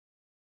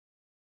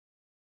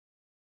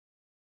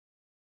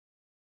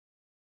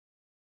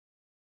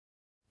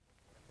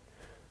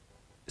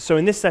So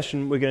in this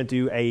session, we're going to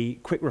do a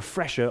quick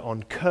refresher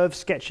on curve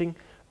sketching,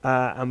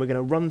 and we're going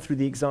to run through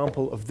the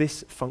example of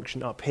this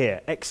function up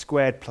here, x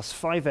squared plus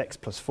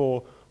 5x plus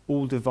 4,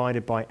 all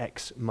divided by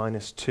x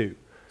minus 2.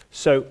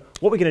 So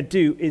what we're going to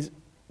do is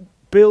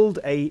build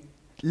a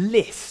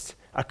list,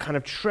 a kind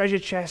of treasure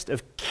chest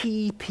of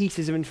key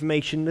pieces of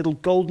information, little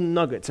golden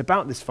nuggets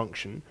about this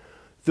function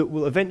that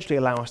will eventually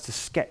allow us to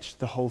sketch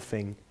the whole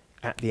thing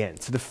at the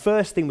end. So the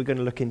first thing we're going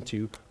to look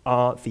into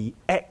are the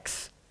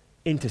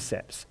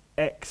x-intercepts.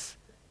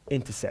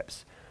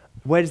 X-intercepts.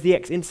 Where does the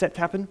x-intercept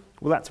happen?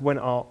 Well, that's when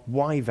our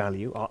y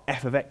value, our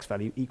f of x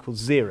value, equals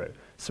 0.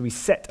 So we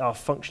set our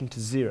function to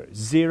 0.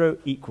 0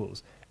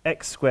 equals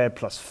x squared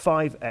plus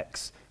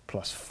 5x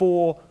plus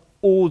 4,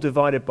 all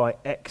divided by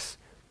x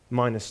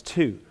minus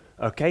 2.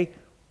 Okay?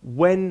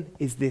 When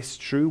is this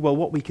true? Well,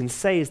 what we can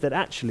say is that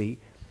actually,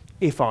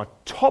 if our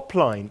top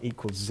line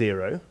equals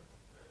 0,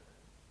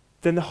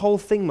 then the whole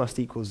thing must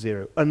equal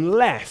 0,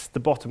 unless the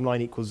bottom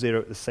line equals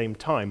 0 at the same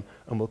time,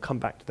 and we'll come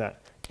back to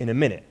that in a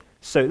minute.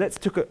 So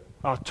let's look at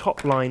our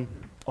top line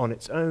on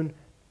its own.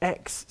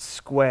 X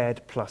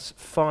squared plus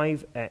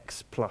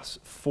 5x plus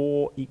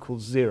 4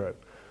 equals 0.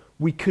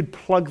 We could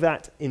plug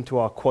that into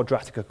our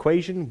quadratic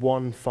equation,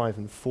 1, 5,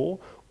 and 4,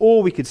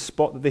 or we could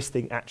spot that this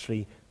thing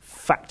actually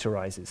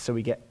factorizes. So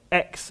we get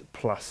x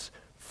plus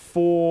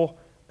 4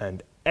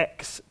 and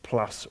x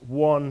plus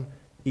 1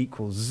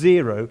 equals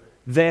 0.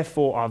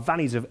 Therefore, our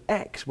values of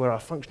x, where our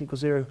function equals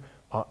 0,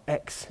 are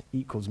x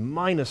equals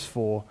minus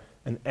 4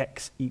 and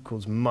x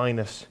equals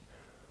minus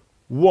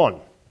 1.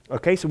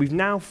 Okay, so we've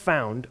now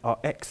found our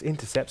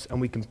x-intercepts,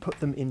 and we can put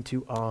them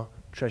into our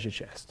treasure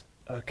chest.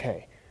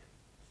 Okay,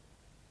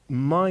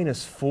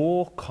 minus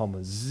 4,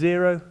 comma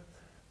 0,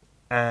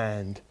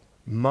 and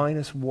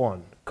minus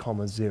 1,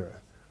 comma 0.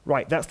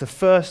 Right, that's the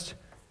first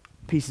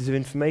pieces of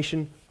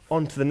information.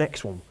 On to the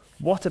next one.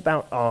 What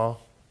about our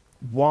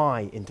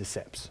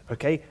y-intercepts?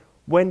 Okay,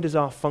 when does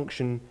our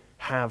function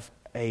have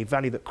a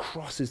value that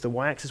crosses the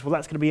y-axis? Well,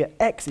 that's going to be at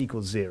x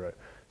equals 0.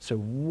 So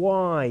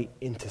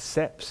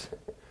y-intercepts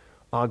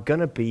are going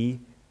to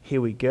be,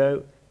 here we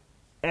go,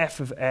 f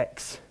of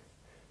x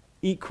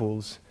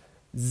equals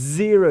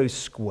 0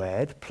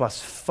 squared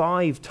plus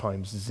 5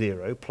 times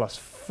 0 plus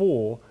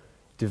 4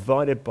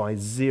 divided by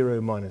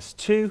 0 minus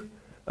 2.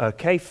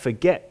 Okay,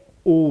 forget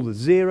all the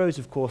zeros.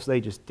 Of course, they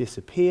just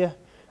disappear.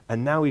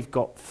 And now we've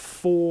got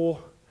 4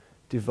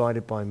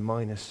 divided by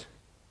minus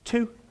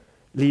 2,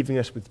 leaving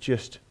us with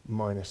just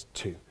minus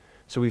 2.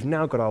 So we've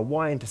now got our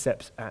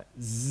y-intercepts at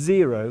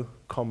 0,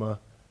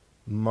 comma,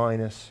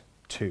 minus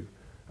 2.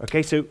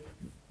 Okay, so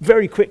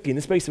very quickly, in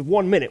the space of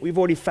 1 minute, we've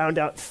already found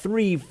out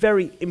 3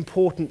 very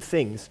important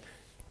things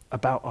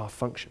about our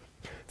function.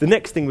 The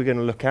next thing we're going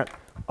to look at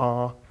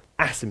are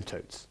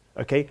asymptotes.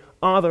 Okay,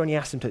 are there any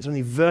asymptotes?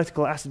 Any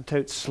vertical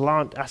asymptotes,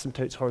 slant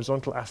asymptotes,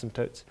 horizontal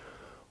asymptotes?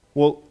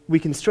 Well, we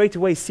can straight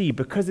away see,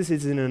 because this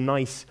is in a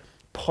nice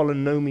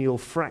polynomial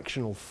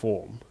fractional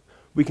form,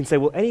 we can say,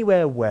 well,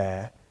 anywhere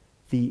where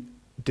the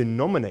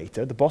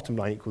denominator, the bottom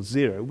line, equals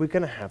 0, we're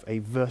going to have a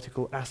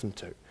vertical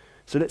asymptote.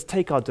 So let's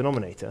take our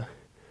denominator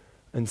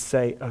and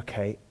say,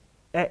 okay,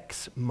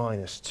 x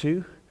minus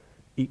 2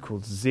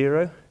 equals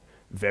 0.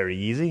 Very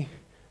easy.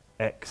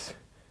 X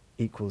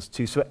equals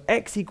 2. So at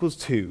x equals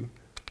 2,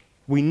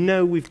 we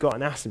know we've got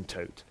an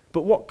asymptote.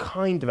 But what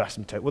kind of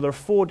asymptote? Well, there are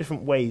 4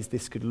 different ways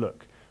this could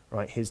look.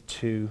 Right, here's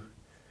 2,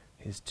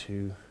 here's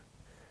 2,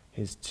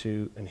 here's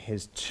 2, and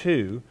here's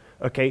 2.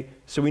 Okay,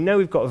 so we know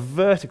we've got a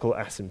vertical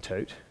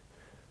asymptote,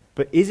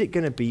 but is it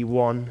going to be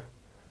one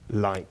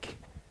like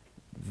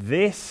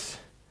this,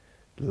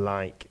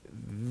 like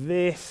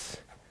this,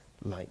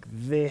 like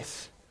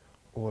this,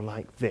 or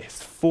like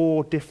this?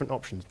 4 different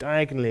options,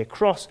 diagonally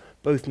across,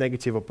 both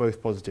negative or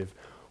both positive.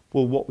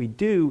 Well, what we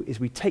do is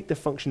we take the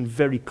function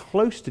very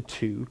close to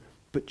 2,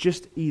 but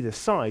just either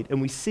side, and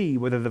we see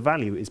whether the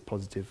value is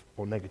positive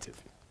or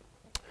negative.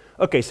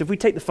 Okay, so if we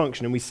take the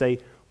function and we say,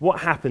 what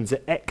happens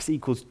at x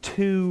equals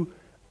 2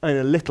 and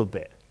a little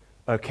bit?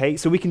 Okay,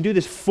 so we can do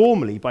this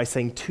formally by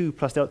saying 2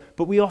 plus delta,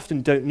 but we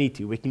often don't need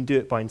to. We can do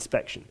it by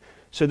inspection.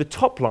 So the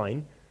top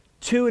line,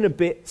 2 and a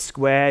bit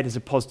squared is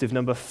a positive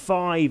number,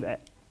 5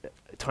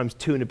 times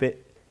 2 and a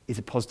bit is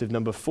a positive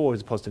number, 4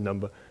 is a positive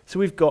number. So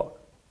we've got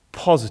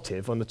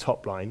positive on the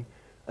top line,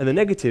 and the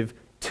negative,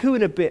 2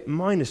 and a bit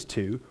minus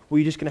 2, well,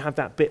 you're just going to have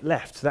that bit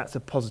left. So that's a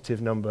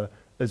positive number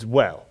as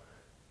well.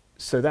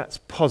 So that's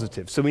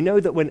positive. So we know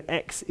that when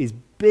x is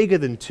bigger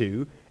than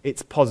 2,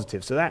 it's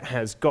positive. So that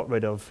has got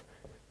rid of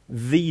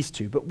these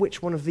 2. But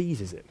which one of these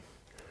is it?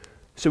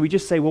 So we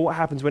just say, well, what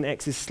happens when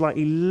x is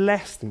slightly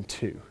less than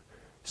 2?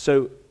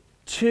 So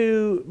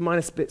 2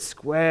 minus a bit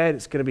squared,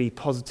 it's going to be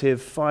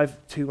positive.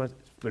 5, 2 minus,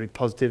 very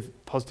positive,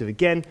 positive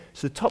again.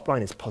 So the top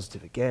line is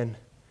positive again.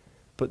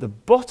 But the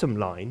bottom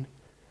line,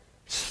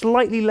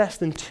 slightly less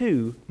than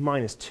 2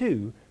 minus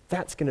 2,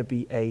 that's going to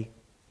be a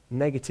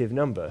negative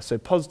number. So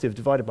positive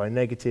divided by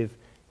negative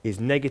is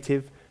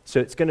negative. So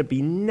it's going to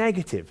be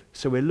negative.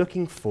 So we're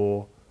looking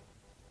for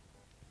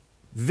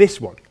this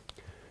one.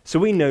 So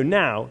we know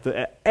now that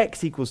at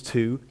x equals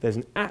 2, there's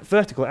an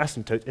vertical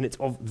asymptote, and it's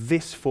of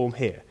this form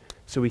here.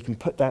 So we can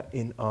put that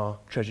in our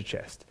treasure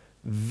chest.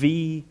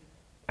 V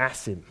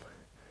asym.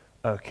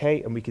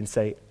 Okay, and we can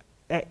say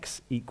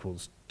x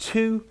equals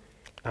 2,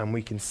 and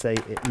we can say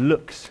it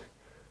looks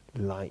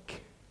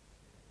like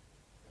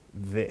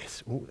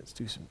this. Ooh, let's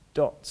do some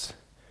dots.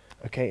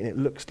 Okay, and it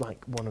looks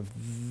like one of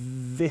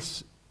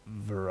this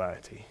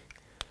variety.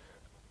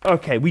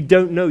 Okay, we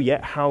don't know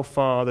yet how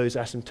far those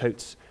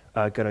asymptotes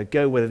are going to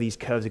go, whether these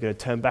curves are going to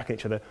turn back on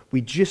each other.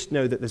 We just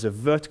know that there's a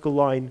vertical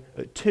line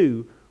at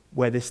 2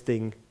 where this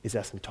thing is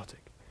asymptotic.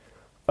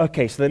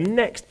 Okay, so the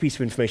next piece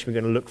of information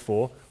we're going to look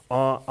for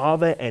are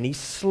there any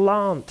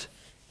slant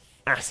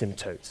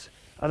asymptotes?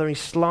 Are there any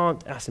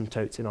slant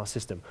asymptotes in our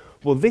system?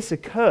 Well, this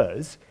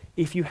occurs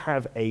if you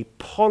have a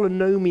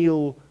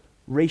polynomial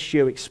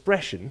ratio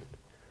expression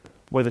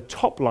where the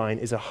top line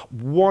is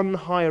one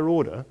higher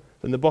order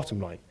than the bottom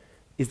line.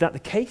 Is that the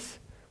case?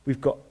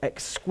 We've got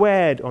x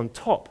squared on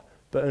top,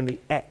 but only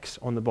x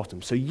on the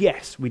bottom. So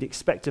yes, we'd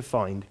expect to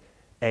find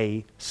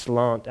a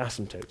slant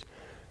asymptote.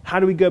 How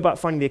do we go about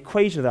finding the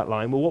equation of that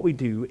line? Well, what we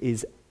do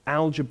is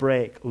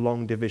algebraic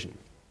long division.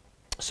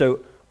 So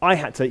I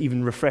had to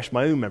even refresh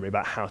my own memory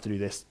about how to do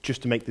this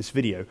just to make this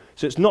video.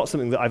 So it's not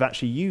something that I've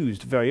actually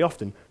used very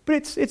often, but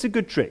it's a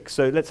good trick.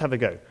 So let's have a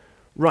go.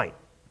 Right,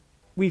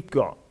 we've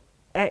got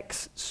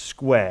x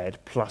squared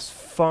plus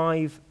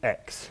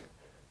 5x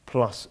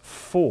plus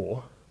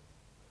 4,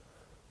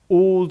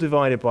 all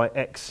divided by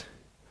x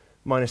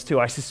minus 2.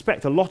 I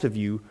suspect a lot of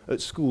you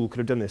at school could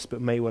have done this,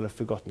 but may well have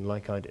forgotten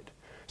like I did.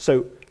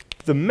 So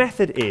the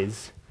method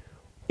is,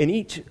 in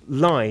each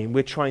line,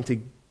 we're trying to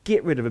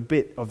get rid of a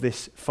bit of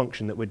this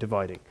function that we're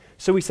dividing.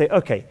 So we say,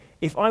 okay,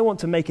 if I want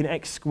to make an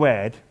x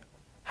squared,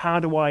 how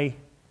do I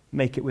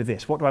make it with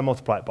this? What do I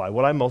multiply it by?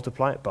 Well, I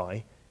multiply it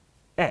by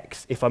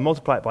x. If I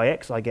multiply it by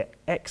x, I get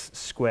x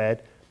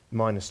squared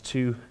minus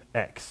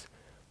 2x.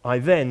 I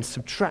then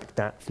subtract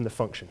that from the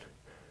function.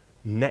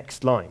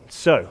 Next line.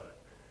 So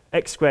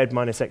x squared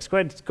minus x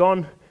squared is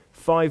gone.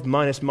 5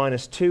 minus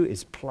minus 2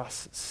 is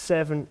plus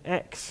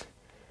 7x.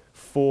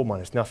 4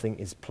 minus nothing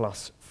is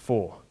plus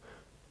 4.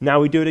 Now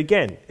we do it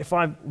again. If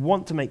I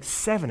want to make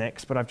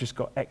 7x, but I've just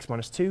got x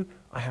minus 2,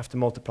 I have to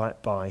multiply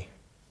it by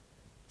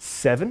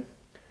 7.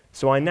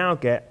 So I now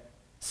get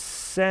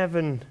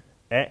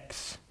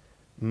 7x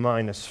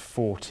minus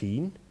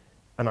 14,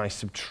 and I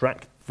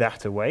subtract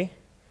that away.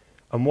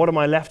 And what am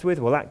I left with?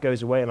 Well, that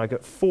goes away, and I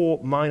get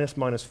 4 minus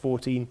minus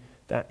 14.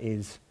 That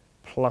is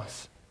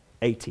plus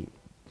 18.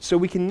 So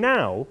we can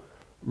now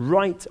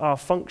write our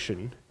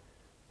function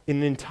in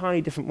an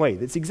entirely different way.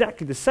 That's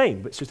exactly the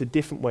same, but it's just a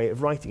different way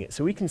of writing it.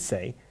 So we can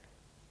say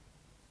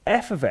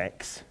f of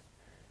x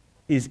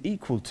is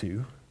equal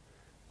to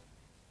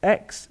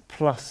x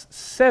plus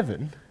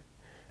 7,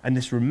 and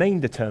this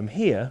remainder term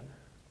here,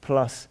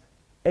 plus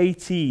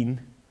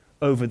 18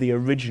 over the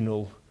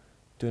original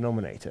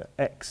denominator,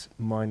 x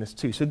minus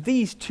 2. So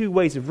these two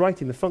ways of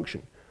writing the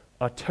function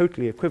are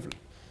totally equivalent.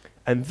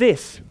 And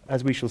this,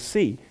 as we shall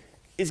see,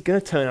 is going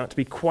to turn out to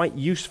be quite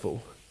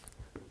useful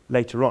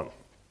later on.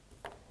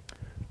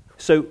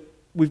 So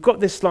we've got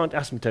this slant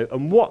asymptote,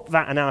 and what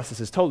that analysis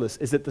has told us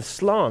is that the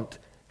slant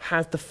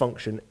has the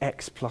function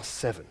x plus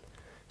 7.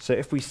 So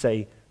if we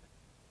say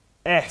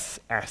S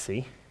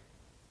asy,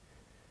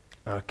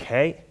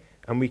 okay,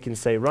 and we can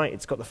say, right,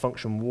 it's got the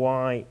function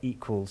y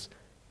equals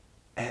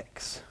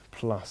x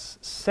plus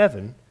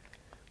 7,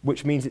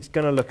 which means it's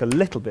going to look a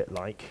little bit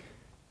like,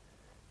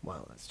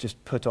 well, let's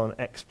just put on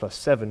x plus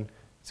 7.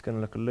 It's going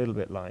to look a little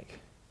bit like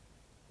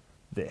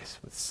this,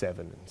 with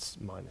 7 and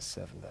minus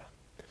 7 there.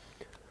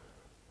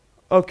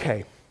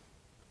 Okay,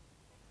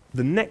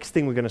 the next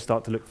thing we're going to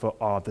start to look for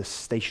are the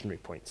stationary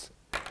points.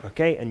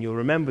 Okay, and you'll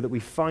remember that we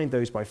find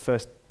those by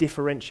first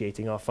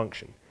differentiating our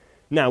function.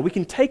 Now, we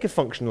can take a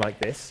function like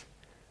this,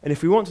 and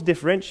if we want to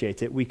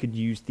differentiate it, we could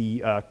use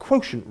the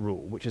quotient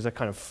rule, which is a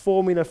kind of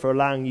formula for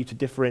allowing you to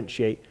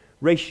differentiate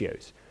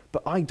ratios.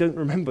 But I don't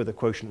remember the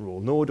quotient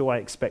rule, nor do I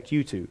expect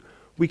you to.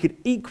 We could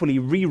equally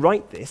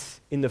rewrite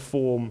this in the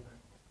form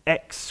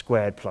x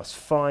squared plus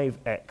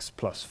 5x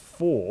plus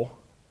 4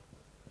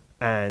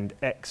 and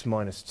x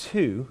minus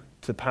 2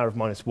 to the power of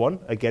minus 1,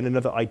 again,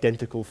 another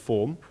identical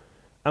form,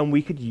 and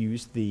we could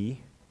use the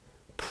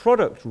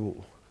product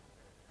rule.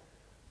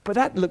 But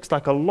that looks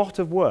like a lot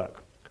of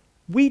work.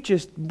 We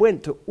just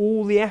went to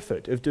all the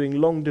effort of doing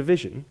long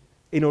division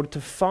in order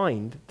to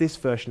find this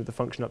version of the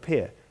function up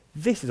here.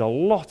 This is a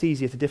lot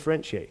easier to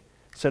differentiate.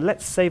 So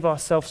let's save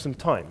ourselves some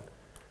time.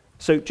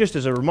 So just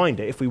as a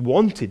reminder, if we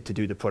wanted to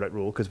do the product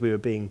rule, because we were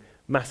being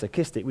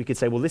masochistic, we could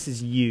say, well, this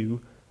is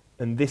u,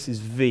 and this is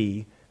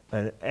v,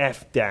 and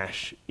f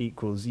dash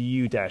equals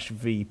u dash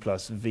v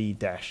plus v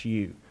dash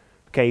u.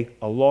 Okay,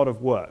 a lot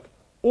of work.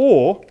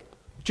 Or,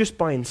 just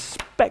by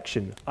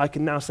inspection, I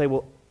can now say,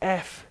 well,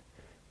 f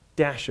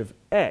dash of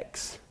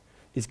x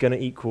is going to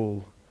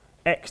equal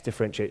x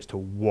differentiates to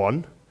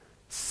 1,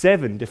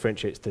 7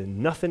 differentiates to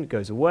nothing, it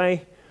goes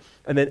away,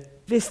 And then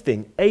this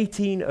thing,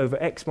 18 over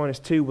x minus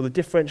 2, well, the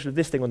differential of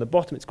this thing on the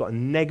bottom, it's got a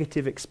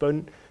negative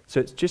exponent, so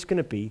it's just going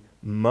to be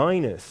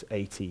minus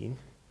 18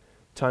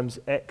 times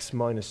x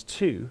minus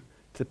 2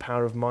 to the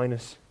power of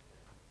minus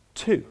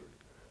 2.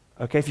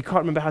 Okay, if you can't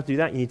remember how to do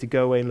that, you need to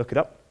go away and look it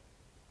up.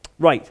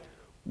 Right,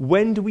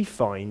 when do we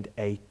find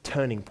a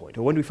turning point,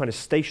 or when do we find a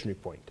stationary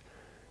point?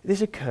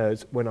 This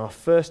occurs when our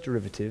first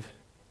derivative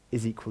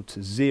is equal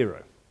to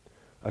 0.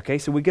 Okay,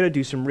 so we're going to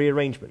do some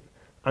rearrangement.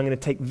 I'm going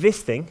to take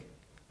this thing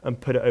and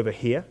put it over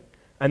here,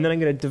 and then I'm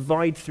going to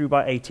divide through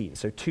by 18.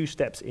 So 2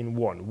 steps in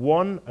 1.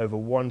 1 over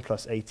 1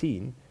 plus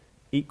 18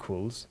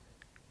 equals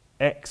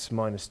x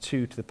minus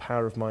 2 to the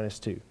power of minus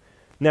 2.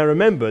 Now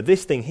remember,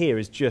 this thing here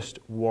is just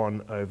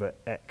 1 over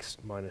x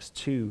minus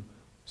 2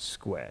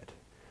 squared.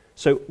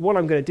 So what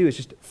I'm going to do is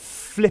just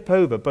flip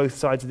over both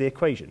sides of the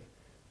equation.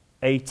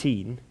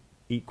 18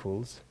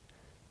 equals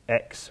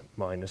x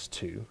minus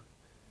 2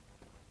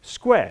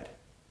 squared.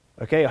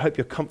 Okay, I hope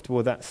you're comfortable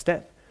with that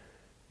step.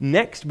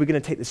 Next, we're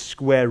going to take the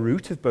square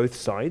root of both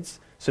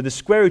sides. So the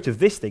square root of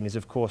this thing is,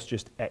 of course,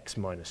 just x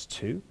minus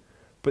 2.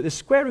 But the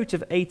square root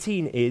of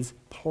 18 is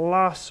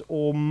plus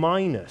or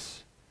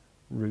minus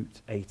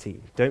root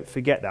 18. Don't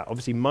forget that.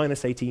 Obviously,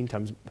 minus 18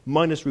 times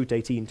minus root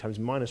 18 times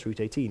minus root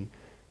 18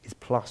 is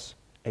plus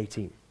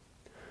 18.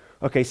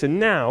 Okay, so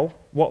now,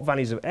 what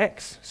values of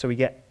x? So we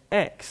get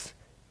x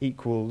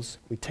equals,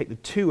 we take the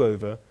 2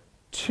 over,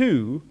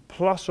 2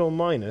 plus or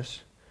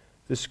minus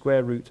the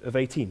square root of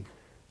 18.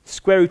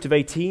 Square root of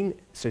 18,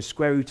 so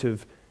square root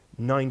of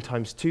 9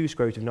 times 2,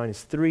 square root of 9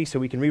 is 3, so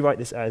we can rewrite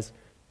this as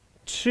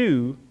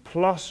 2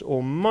 plus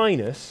or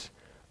minus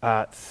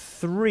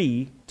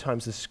 3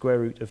 times the square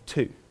root of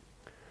 2.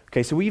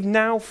 Okay, so we've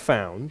now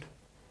found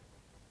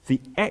the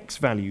x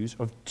values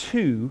of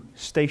 2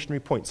 stationary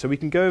points. So we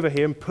can go over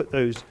here and put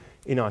those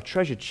in our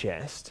treasure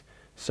chest.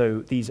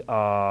 So these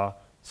are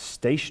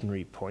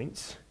stationary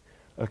points,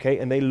 okay,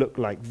 and they look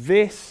like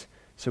this.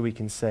 So we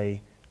can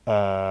say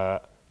 2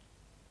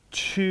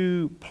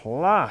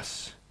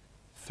 plus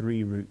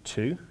 3 root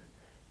 2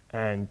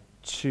 and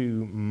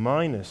 2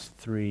 minus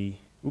 3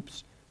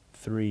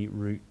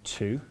 root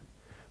 2.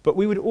 But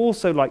we would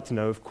also like to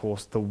know, of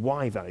course, the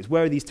y values.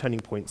 Where are these turning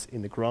points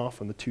in the graph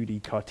on the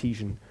 2D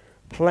Cartesian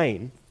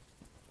plane?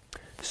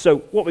 So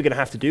what we're going to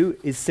have to do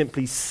is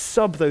simply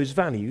sub those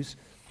values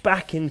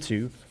back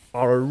into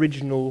our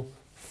original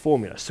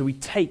formula. So we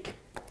take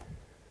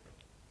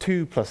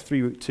 2 plus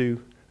 3 root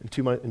 2 and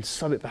 2 minus, and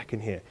sub it back in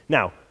here.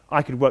 Now,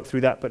 I could work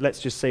through that, but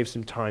let's just save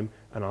some time,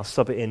 and I'll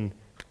sub it in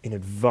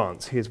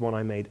advance. Here's one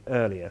I made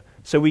earlier.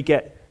 So we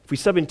get, if we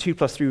sub in 2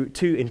 plus 3 root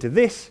 2 into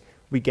this,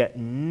 we get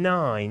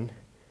 9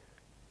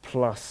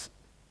 plus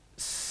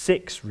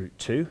 6 root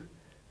 2.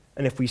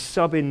 And if we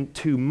sub in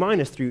 2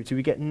 minus 3 root 2,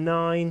 we get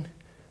 9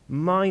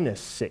 minus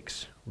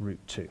 6 root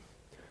 2.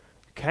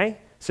 Okay?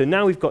 So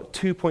now we've got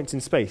 2 points in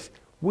space.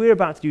 We're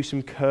about to do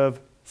some curve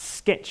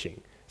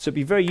sketching. So it'd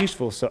be very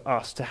useful for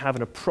us to have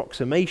an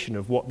approximation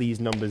of what these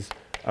numbers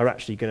are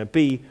actually going to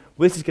be.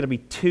 Well, this is going to be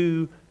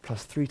 2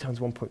 plus 3 times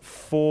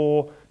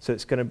 1.4, so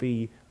it's going to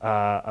be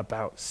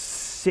about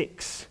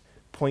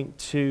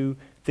 6.2.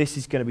 This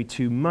is going to be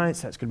 2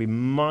 minus, that's going to be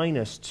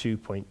minus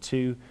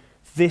 2.2.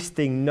 This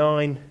thing,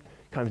 9,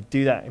 kind of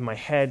do that in my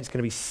head, it's going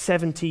to be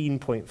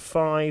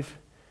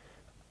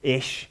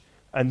 17.5-ish.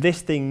 And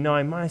this thing,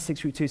 9 minus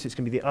 6 root 2, so it's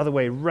going to be the other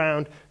way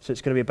around, so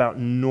it's going to be about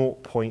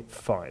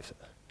 0.5.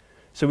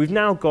 So we've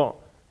now got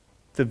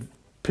the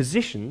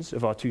positions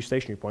of our 2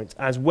 stationary points,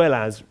 as well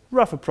as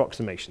rough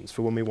approximations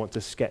for when we want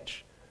to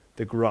sketch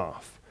the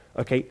graph.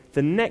 Okay,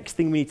 the next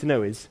thing we need to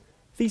know is,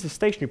 these are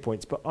stationary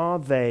points, but are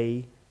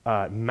they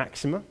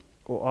maxima,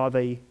 or are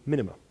they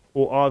minima,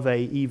 or are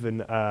they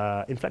even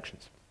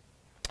inflections?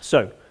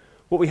 So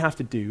what we have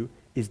to do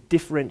is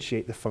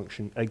differentiate the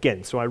function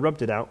again. So I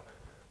rubbed it out,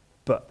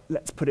 but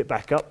let's put it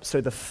back up.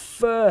 So the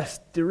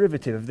first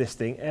derivative of this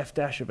thing, f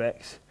dash of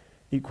x,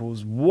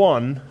 equals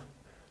 1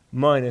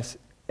 minus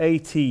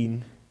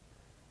 18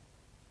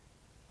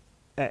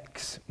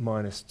 x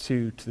minus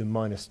 2 to the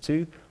minus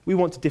 2. We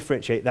want to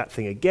differentiate that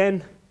thing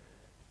again.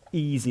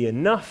 Easy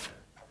enough.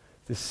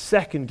 The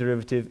second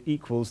derivative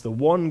equals, the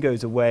 1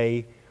 goes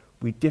away.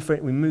 We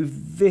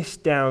move this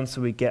down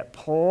so we get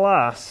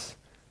plus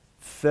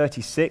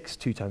 36,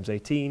 2 times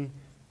 18,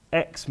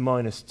 x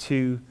minus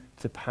 2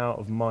 to the power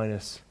of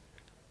minus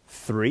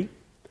 3.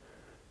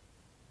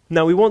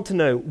 Now we want to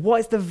know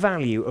what is the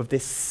value of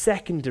this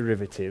second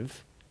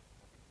derivative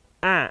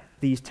at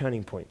these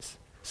turning points.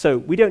 So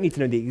we don't need to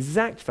know the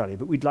exact value,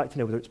 but we'd like to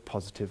know whether it's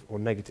positive or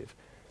negative.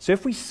 So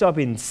if we sub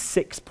in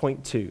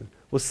 6.2,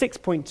 well,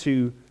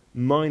 6.2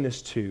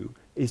 minus 2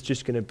 is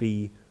just going to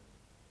be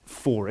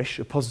 4-ish,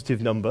 a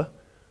positive number.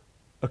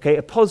 Okay,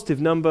 a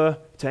positive number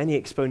to any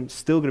exponent is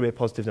still going to be a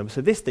positive number.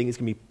 So this thing is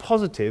going to be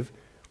positive,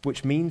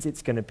 which means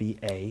it's going to be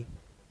a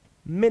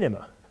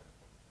minima.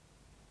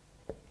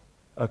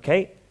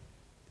 Okay,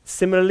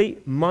 similarly,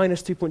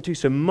 minus 2.2.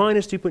 So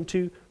minus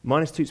 2.2,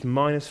 minus 2 is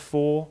minus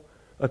 4.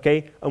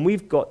 Okay, and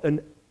we've got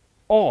an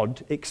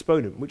odd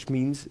exponent, which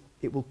means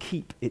it will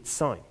keep its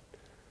sign.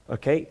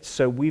 Okay,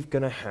 so we're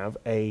going to have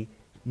a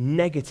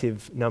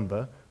negative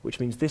number, which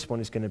means this one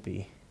is going to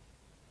be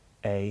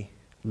a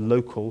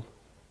local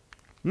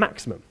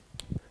maximum.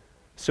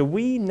 So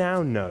we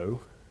now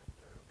know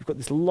we've got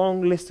this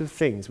long list of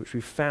things which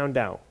we've found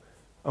out,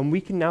 and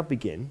we can now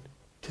begin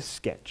to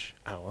sketch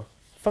our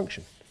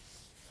function.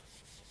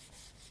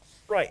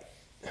 Right.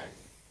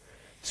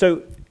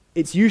 So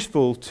it's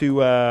useful to,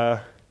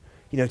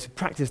 to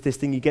practice this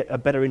thing. You get a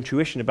better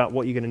intuition about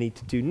what you're going to need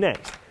to do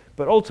next.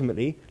 But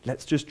ultimately,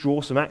 let's just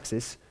draw some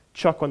axes,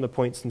 chuck on the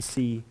points, and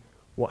see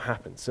what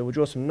happens. So we'll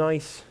draw some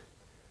nice,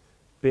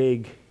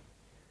 big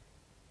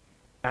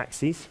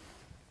axes.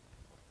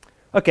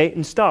 Okay,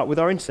 and start with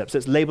our intercepts.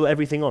 Let's label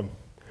everything on.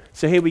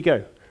 So here we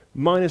go.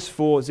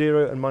 -4,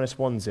 0, and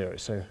 -1, 0.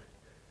 So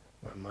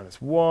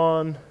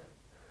 -1,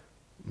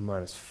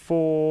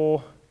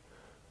 -4.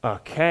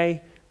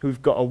 Okay,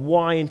 we've got a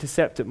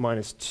y-intercept at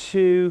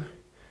 -2.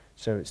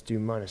 So let's do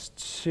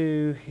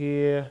 -2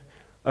 here.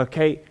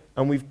 Okay,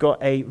 and we've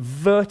got a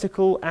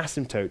vertical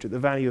asymptote at the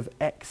value of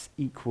x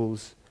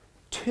equals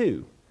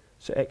 2.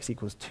 So x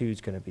equals 2 is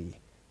going to be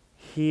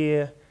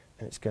here,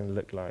 and it's going to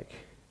look like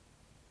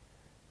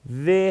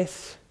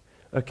this.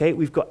 Okay,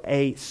 we've got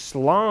a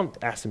slant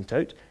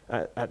asymptote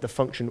at the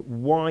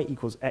function y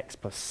equals x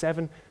plus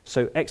 7.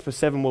 So x plus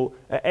 7 will,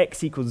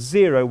 x equals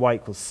 0, y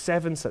equals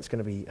 7. So that's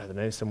going to be, I don't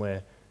know,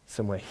 somewhere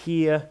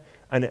here.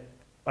 And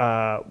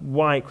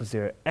y equals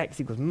 0, x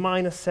equals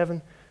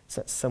 -7.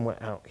 So that's somewhere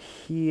out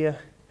here.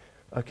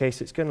 Okay,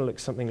 so it's going to look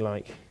something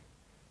like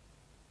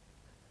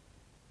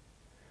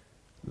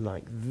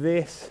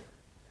this.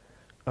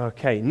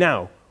 Okay,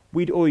 now,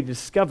 we'd already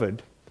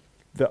discovered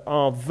that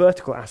our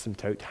vertical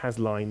asymptote has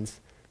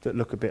lines that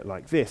look a bit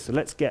like this. So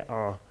let's get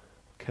our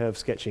curve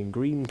sketching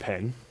green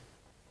pen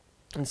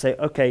and say,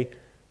 okay,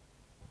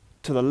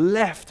 to the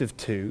left of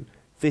 2,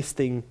 this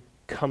thing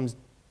comes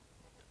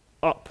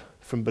up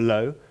from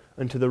below,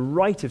 and to the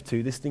right of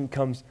 2, this thing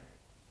comes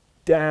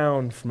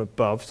down from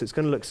above. So it's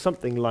going to look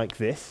something like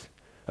this.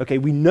 Okay,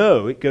 we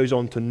know it goes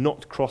on to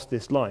not cross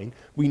this line.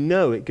 We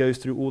know it goes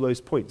through all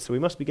those points, so we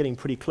must be getting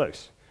pretty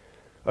close.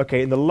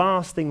 Okay, and the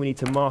last thing we need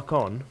to mark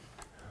on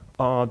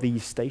are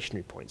these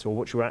stationary points, or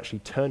what you're actually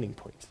turning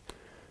points.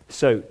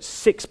 So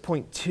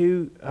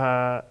 6.2,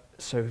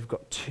 so we've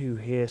got 2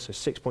 here, so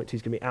 6.2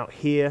 is going to be out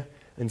here,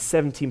 and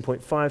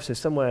 17.5, so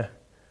somewhere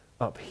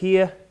up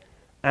here,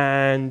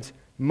 and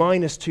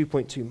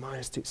 -2.2,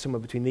 -2,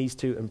 somewhere between these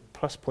two, and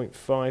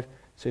 +0.5,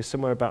 so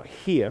somewhere about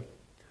here.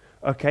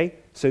 Okay,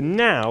 so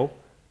now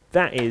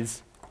that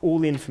is all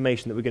the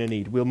information that we're going to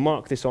need. We'll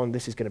mark this on.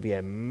 This is going to be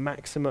a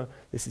maxima.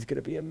 This is going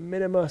to be a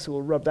minima, so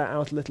we'll rub that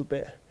out a little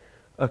bit.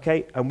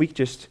 Okay, and we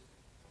just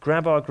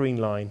grab our green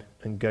line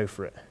and go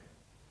for it.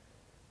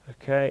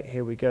 Okay,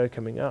 here we go,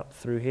 coming up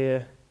through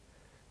here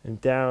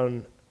and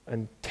down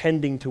and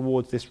tending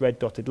towards this red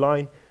dotted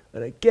line.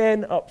 And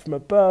again, up from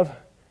above,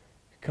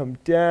 come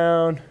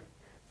down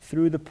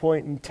through the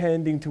point and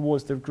tending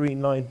towards the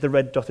green line, the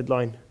red dotted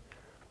line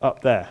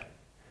up there.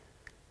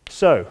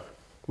 So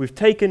we've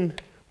taken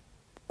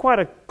quite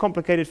a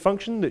complicated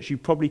function that you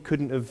probably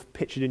couldn't have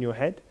pictured in your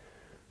head,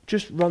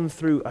 just run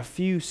through a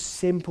few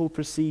simple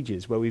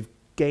procedures where we've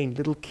gained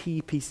little key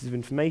pieces of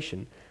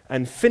information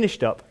and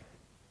finished up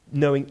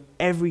knowing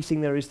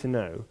everything there is to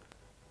know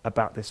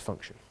about this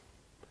function.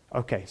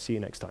 Okay, see you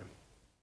next time.